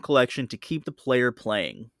item collection to keep the player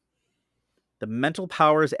playing. The mental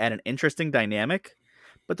powers add an interesting dynamic,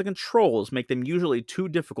 but the controls make them usually too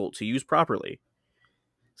difficult to use properly.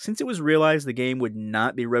 Since it was realized the game would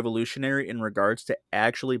not be revolutionary in regards to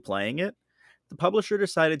actually playing it, the publisher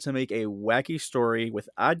decided to make a wacky story with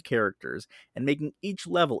odd characters and making each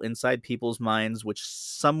level inside people's minds, which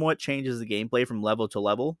somewhat changes the gameplay from level to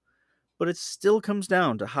level, but it still comes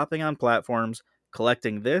down to hopping on platforms,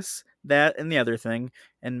 collecting this, that, and the other thing,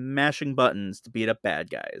 and mashing buttons to beat up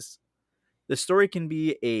bad guys. The story can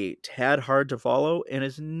be a tad hard to follow and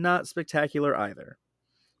is not spectacular either,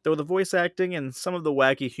 though the voice acting and some of the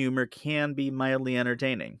wacky humor can be mildly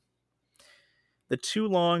entertaining. The too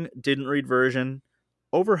long, didn't read version,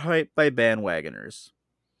 overhyped by bandwagoners.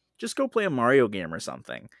 Just go play a Mario game or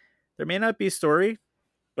something. There may not be story,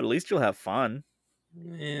 but at least you'll have fun.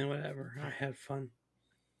 Whatever. I had fun.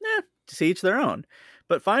 To each their own.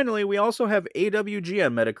 But finally, we also have AWG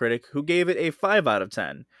on Metacritic, who gave it a 5 out of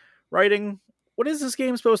 10, writing, "What is this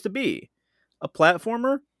game supposed to be? A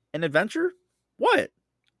platformer? An adventure? What?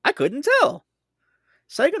 I couldn't tell."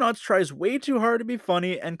 Psychonauts tries way too hard to be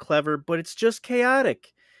funny and clever, but it's just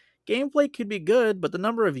chaotic. Gameplay could be good, but the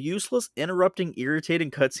number of useless, interrupting,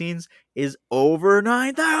 irritating cutscenes is over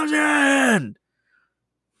 9,000!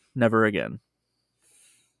 Never again.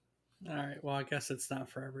 All right. Well, I guess it's not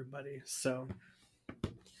for everybody. So,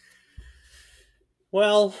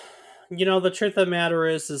 well, the truth of the matter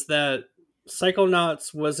is that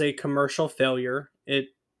Psychonauts was a commercial failure. It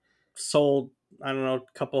sold, I don't know,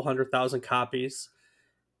 a couple 100,000 copies,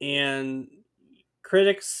 and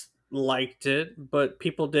critics liked it, but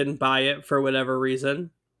people didn't buy it for whatever reason.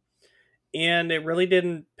 And it really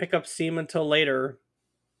didn't pick up steam until later.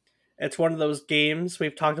 It's one of those games,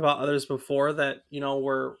 we've talked about others before, that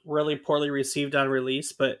were really poorly received on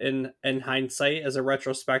release, but in hindsight, as a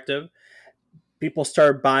retrospective, people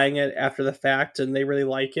started buying it after the fact, and they really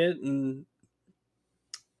like it, and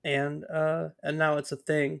now it's a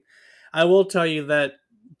thing. I will tell you that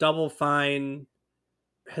Double Fine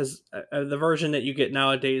has the version that you get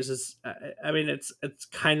nowadays is, I mean, it's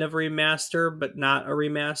kind of remaster, but not a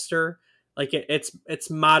remaster. Like it's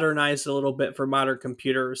modernized a little bit for modern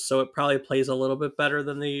computers, so it probably plays a little bit better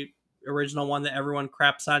than the original one that everyone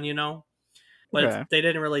craps on, but Okay. they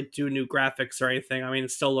didn't really do new graphics or anything. I mean,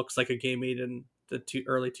 it still looks like a game made in the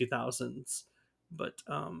early 2000s. But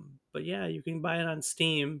yeah, you can buy it on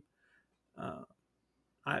Steam. uh,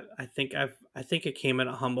 I think it came in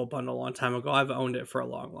a humble bundle a long time ago. I've owned it for a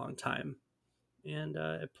long, long time, and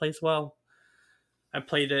it plays well. I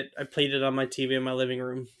played it on my TV in my living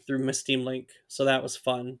room through my Steam Link, so that was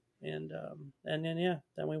fun. And then yeah,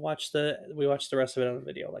 then we watched the rest of it on the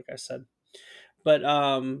video, like I said. But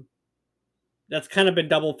that's kind of been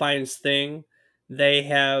Double Fine's thing. They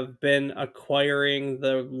have been acquiring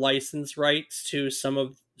the license rights to some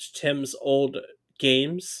of Tim's old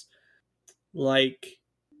games, like,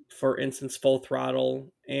 for instance, Full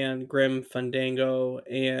Throttle and Grim Fandango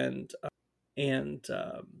and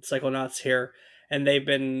Psychonauts here, and they've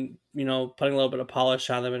been putting a little bit of polish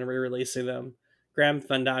on them and re-releasing them. Grim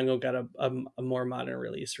Fandango got a more modern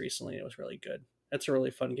release recently. It was really good. That's a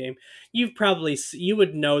really fun game. You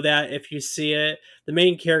would know that if you see it. The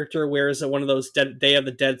main character wears one of those Day of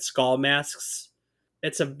the Dead skull masks.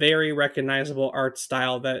 It's a very recognizable art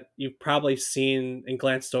style that you've probably seen and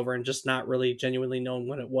glanced over and just not really genuinely known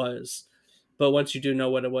what it was. But once you do know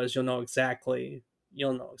what it was, you'll know exactly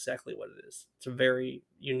what it is. It's a very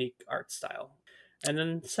unique art style. And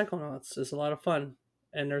then Psychonauts is a lot of fun.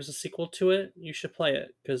 And there's a sequel to it. You should play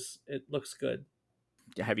it because it looks good.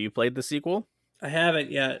 Have you played the sequel? I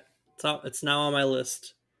haven't yet. It's now on my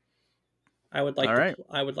list. All right.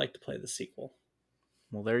 I would like to play the sequel.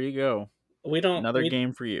 Well, there you go. We don't Another we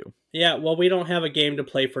game for you. Yeah, well, we don't have a game to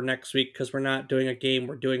play for next week because we're not doing a game.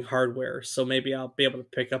 We're doing hardware. So maybe I'll be able to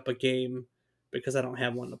pick up a game because I don't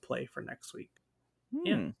have one to play for next week.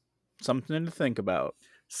 Yeah. Something to think about.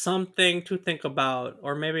 Something to think about.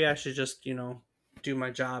 Or maybe I should just, do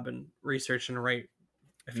my job and research and write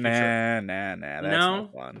a future. Nah. That's no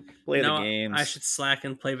No? fun. Play the No, games. I should slack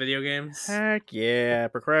and play video games. Heck yeah.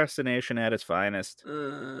 Procrastination at its finest.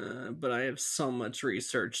 But I have so much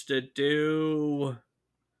research to do.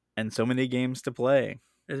 And so many games to play.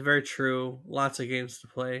 It's very true. Lots of games to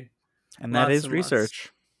play. And that is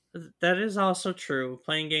research. That is also true.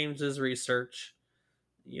 Playing games is research.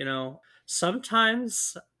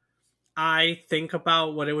 Sometimes I think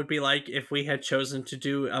about what it would be like if we had chosen to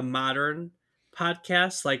do a modern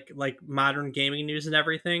podcast, like modern gaming news and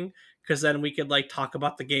everything, because then we could like talk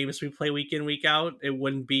about the games we play week in week out. It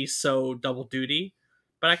wouldn't be so double duty.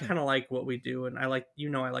 But I kind of like what we do, and I like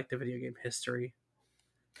the video game history.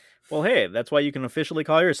 Well, hey, that's why you can officially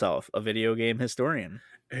call yourself a video game historian.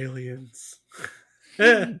 Aliens.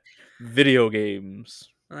 Video games.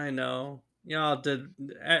 I know.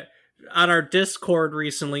 On our Discord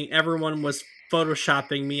recently, everyone was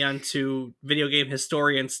photoshopping me onto video game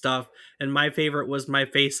historian stuff, and my favorite was my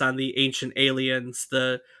face on the Ancient Aliens,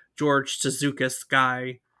 the George Suzukas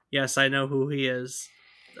guy. Yes, I know who he is.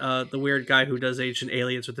 The weird guy who does Ancient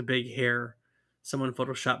Aliens with the big hair. Someone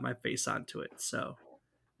photoshopped my face onto it, so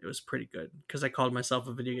it was pretty good because I called myself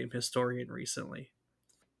a video game historian recently.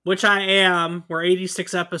 Which I am. We're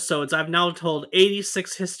 86 episodes. I've now told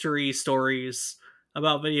 86 history stories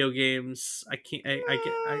about video games. I can't. I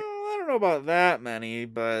don't know about that many,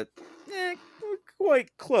 but we're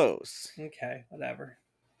quite close. Okay, whatever.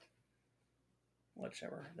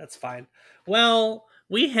 Whichever. That's fine. Well,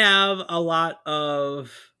 we have a lot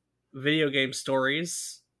of video game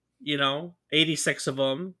stories. 86 of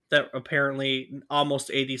them. That apparently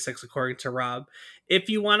almost 86 according to Rob. If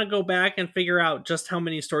you want to go back and figure out just how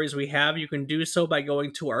many stories we have, you can do so by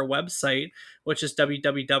going to our website, which is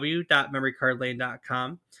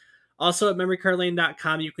www.memorycardlane.com. Also at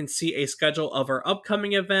memorycardlane.com, you can see a schedule of our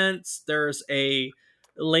upcoming events. There's a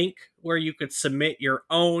link where you could submit your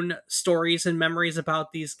own stories and memories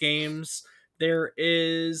about these games. There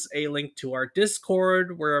is a link to our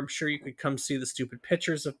Discord where I'm sure you could come see the stupid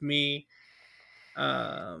pictures of me.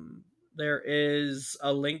 There is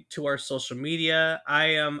a link to our social media. I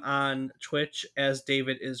am on Twitch as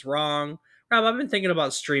David is wrong. Rob, I've been thinking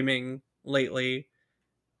about streaming lately.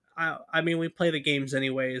 I mean, we play the games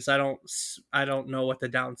anyways. I don't know what the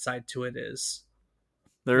downside to it is.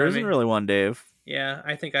 There isn't really one, Dave. Yeah,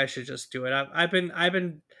 I think I should just do it. I've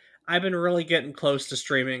been really getting close to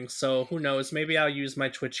streaming, so who knows? Maybe I'll use my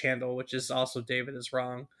Twitch handle, which is also David is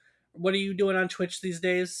wrong. What are you doing on Twitch these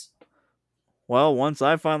days? Well, once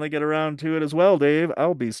I finally get around to it as well, Dave,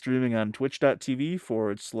 I'll be streaming on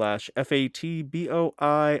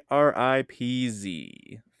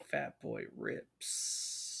twitch.tv/FATBOIRIPZ. Fat Boy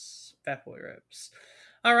Rips. Fat Boy Rips.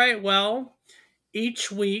 All right, well, each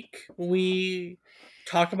week we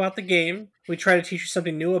talk about the game. We try to teach you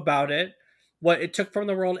something new about it, what it took from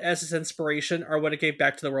the world as its inspiration, or what it gave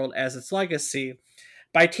back to the world as its legacy.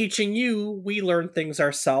 By teaching you, we learn things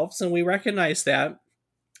ourselves, and we recognize that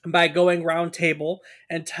by going round table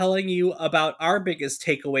and telling you about our biggest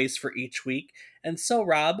takeaways for each week. And so,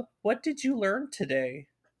 Rob, what did you learn today?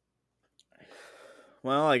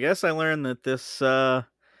 Well, I guess I learned that this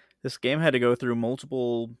game had to go through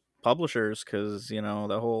multiple publishers because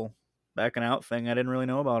the whole backing out thing. I didn't really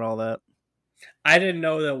know about all that. I didn't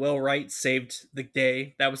know that Will Wright saved the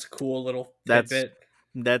day. That was a cool little tidbit.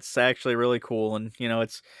 That's actually really cool, and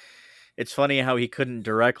it's funny how he couldn't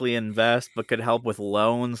directly invest, but could help with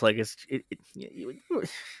loans. Like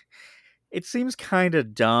it seems kind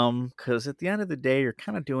of dumb because at the end of the day, you're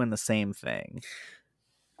kind of doing the same thing.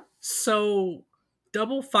 So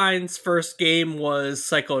Double Fine's first game was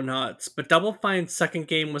Psychonauts, but Double Fine's second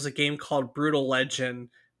game was a game called Brutal Legend,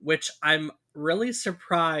 which I'm really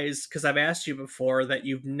surprised because I've asked you before that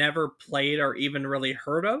you've never played or even really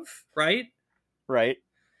heard of, right? Right.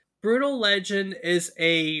 Brutal Legend is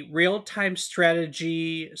a real-time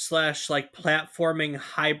strategy slash like platforming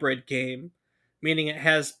hybrid game, meaning it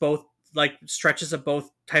has both like stretches of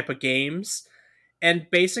both type of games. And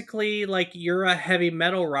basically like you're a heavy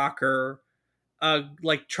metal rocker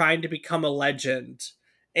like trying to become a legend.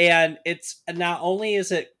 And it's not only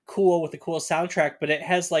is it cool with a cool soundtrack, but it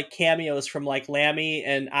has like cameos from like Lammy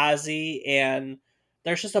and Ozzy, and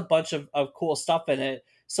there's just a bunch of cool stuff in it.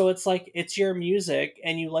 So it's like it's your music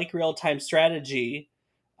and you like real time strategy.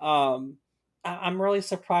 I'm really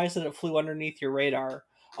surprised that it flew underneath your radar.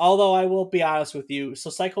 Although I will be honest with you, so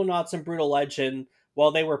Psychonauts and Brutal Legend,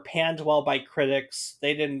 while they were panned well by critics,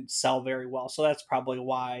 they didn't sell very well. So that's probably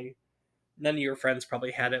why none of your friends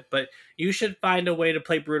probably had it, but you should find a way to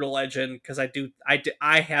play Brutal Legend because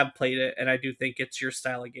I have played it and I do think it's your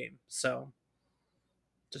style of game. So,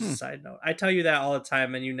 just a Hmm. side note, I tell you that all the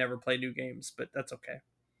time, and you never play new games, but that's okay.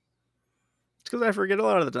 It's because I forget a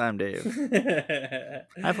lot of the time, Dave. I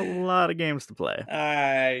have a lot of games to play.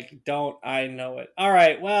 I know it. All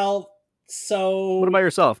right, well, What so about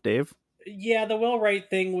yourself, Dave? yeah, the Will Wright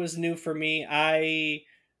thing was new for me.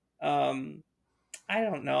 Um I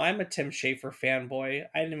don't know. I'm a Tim Schafer fanboy.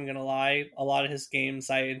 I ain't even gonna lie. A lot of his games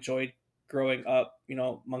I enjoyed growing up. You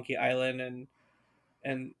know, Monkey Island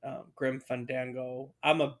and Grim Fandango.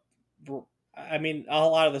 I mean, a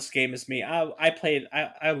lot of this game is me.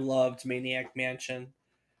 I loved Maniac Mansion.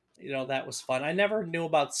 You know, that was fun. I never knew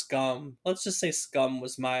about Scum. Let's just say Scum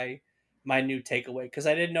was my new takeaway because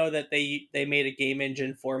I didn't know that they made a game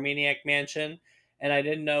engine for Maniac Mansion, and I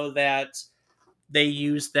didn't know that they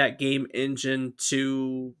used that game engine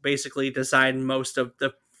to basically design most of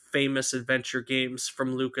the famous adventure games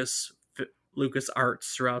from Lucas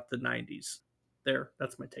Arts throughout the 90s. There,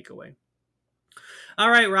 that's my takeaway. All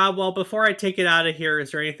right, Rob. Well, before I take it out of here,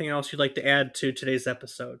 is there anything else you'd like to add to today's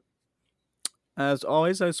episode? As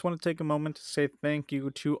always, I just want to take a moment to say thank you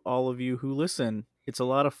to all of you who listen. It's a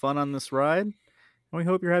lot of fun on this ride, and we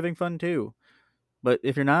hope you're having fun too. But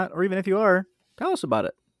if you're not, or even if you are, tell us about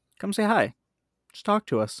it. Come say hi. Just talk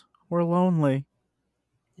to us. We're lonely.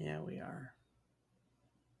 Yeah, we are.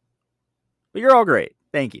 But you're all great.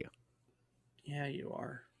 Thank you. Yeah, you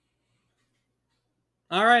are.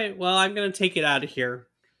 All right. Well, I'm going to take it out of here.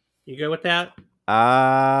 You good with that?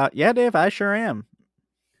 Yeah, Dave, I sure am.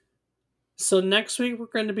 So next week we're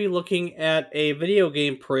going to be looking at a video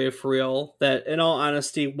game peripheral that, in all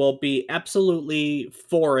honesty, will be absolutely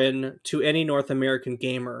foreign to any North American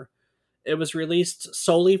gamer. It was released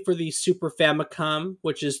solely for the Super Famicom,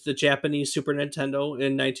 which is the Japanese Super Nintendo,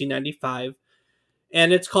 in 1995,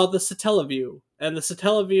 and it's called the Satellaview. And the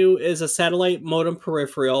Satellaview is a satellite modem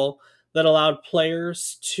peripheral that allowed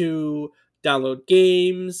players to download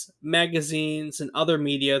games, magazines, and other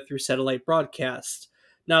media through satellite broadcast.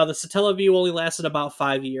 Now, the Satellaview only lasted about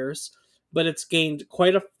 5 years, but it's gained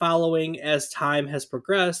quite a following as time has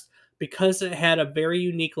progressed because it had a very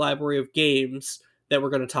unique library of games that we're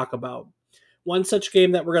going to talk about. One such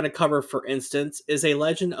game that we're going to cover, for instance, is a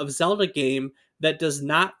Legend of Zelda game that does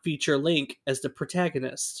not feature Link as the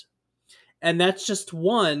protagonist. And that's just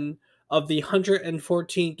one of the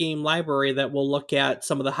 114 game library that we'll look at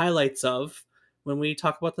some of the highlights of when we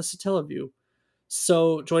talk about the Satellaview.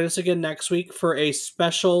 So join us again next week for a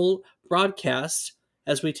special broadcast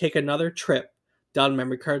as we take another trip down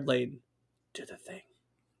memory card lane. Do the thing.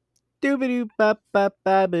 Doobie doo ba ba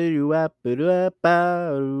ba ba doo ba ba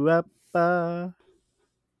doo ba ba.